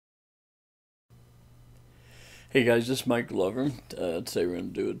Hey guys, this is Mike Glover. Today we're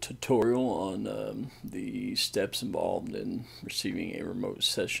going to do a tutorial on the steps involved in receiving a remote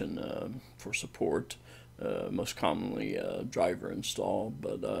session for support, most commonly driver install,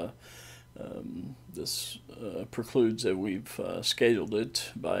 but this precludes that we've scheduled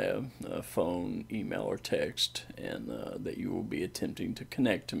it via phone, email, or text, and that you will be attempting to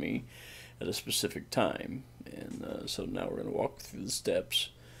connect to me at a specific time. And so now we're going to walk through the steps.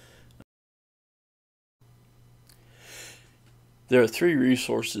 There are three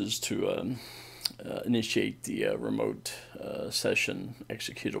resources to initiate the remote session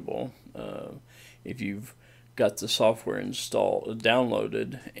executable. If you've got the software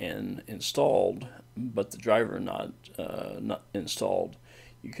downloaded and installed, but the driver not installed,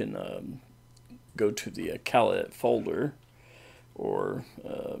 you can go to the candidate folder, or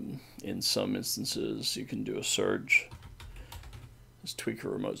in some instances you can do a search. It's TwEECer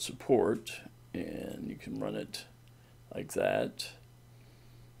remote support, and you can run it like that,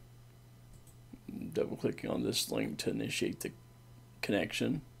 double clicking on this link to initiate the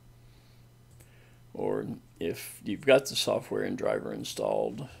connection. Or if you've got the software and driver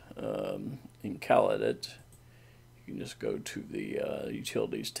installed in CalEdit, you can just go to the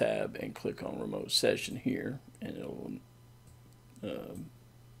Utilities tab and click on Remote Session here, and it'll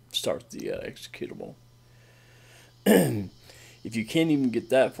start the executable. If you can't even get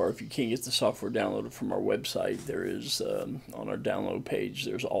that far, if you can't get the software downloaded from our website, there is, on our download page,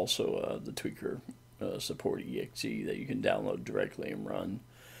 there's also the TwEECer support EXE that you can download directly and run.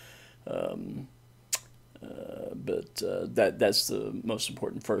 That's the most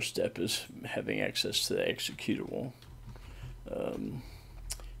important first step, is having access to the executable. You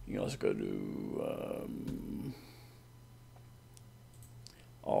can also go to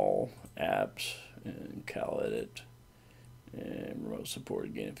All Apps and CalEdit, and remote support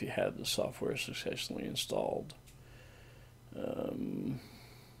again if you have the software successfully installed.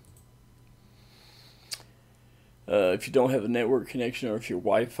 If you don't have a network connection, or if your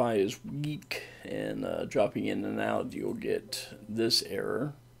Wi-Fi is weak and dropping in and out, you'll get this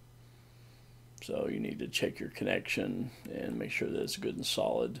error. So you need to check your connection and make sure that it's good and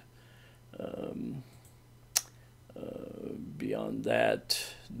solid. Beyond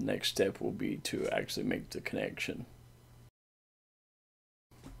that, the next step will be to actually make the connection.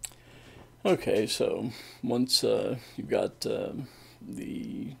 Okay, so once you've got the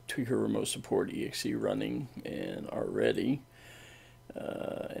TwEECer remote support EXE running and are ready,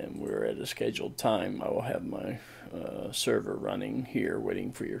 and we're at a scheduled time, I will have my server running here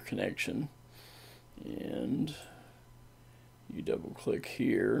waiting for your connection. And you double click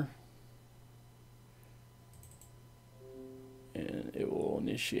here, and it will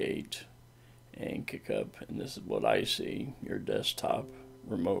initiate and kick up, and this is what I see, your desktop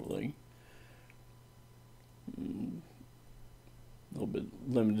remotely. A little bit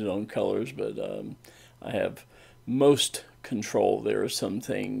limited on colors, but I have most control. There are some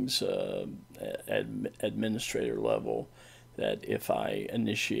things at administrator level that if I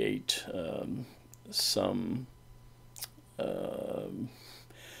initiate some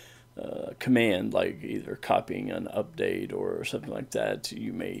command, like either copying an update or something like that,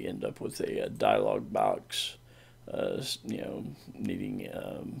 you may end up with a dialog box, needing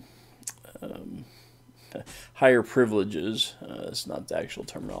higher privileges. It's not the actual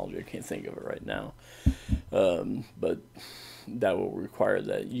terminology, I can't think of it right now, but that will require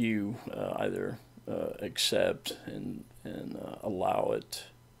that you either accept and allow it,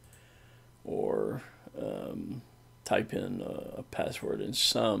 or type in a password. In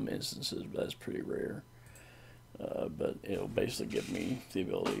some instances, but that's pretty rare, but it'll basically give me the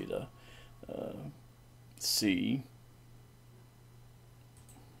ability to see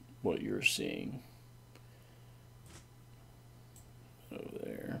what you're seeing over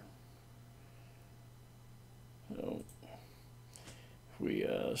there. So if we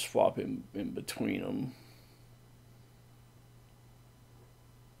swap in between them,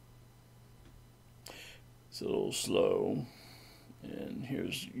 it's a little slow, and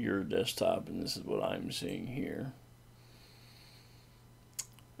here's your desktop, and this is what I'm seeing here,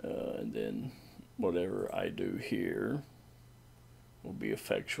 and then whatever I do here will be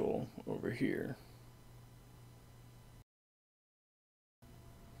effectual over here.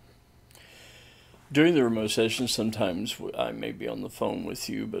 During the remote session, sometimes I may be on the phone with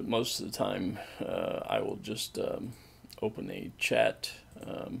you, but most of the time I will just open a chat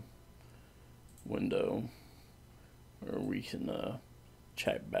window where we can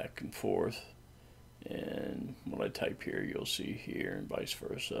chat back and forth, and what I type here you'll see here, and vice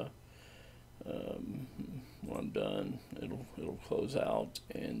versa. When I'm done, it'll close out,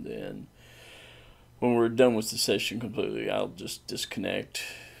 and then when we're done with the session completely, I'll just disconnect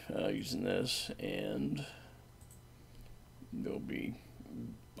using this, and you'll be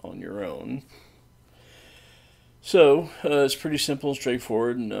on your own. So it's pretty simple and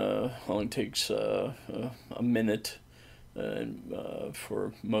straightforward, and only takes a minute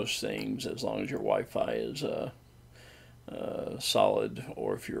for most things, as long as your Wi-Fi is solid,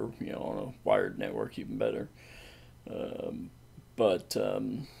 or if you're on a wired network, even better. But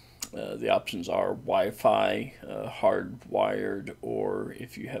the options are Wi-Fi, hardwired, or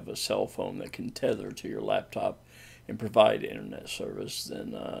if you have a cell phone that can tether to your laptop and provide internet service,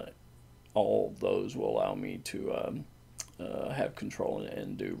 then all of those will allow me to have control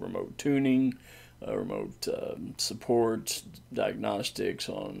and do remote tuning, remote support, diagnostics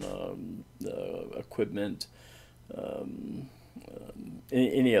on the equipment,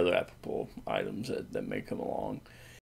 any other applicable items that may come along.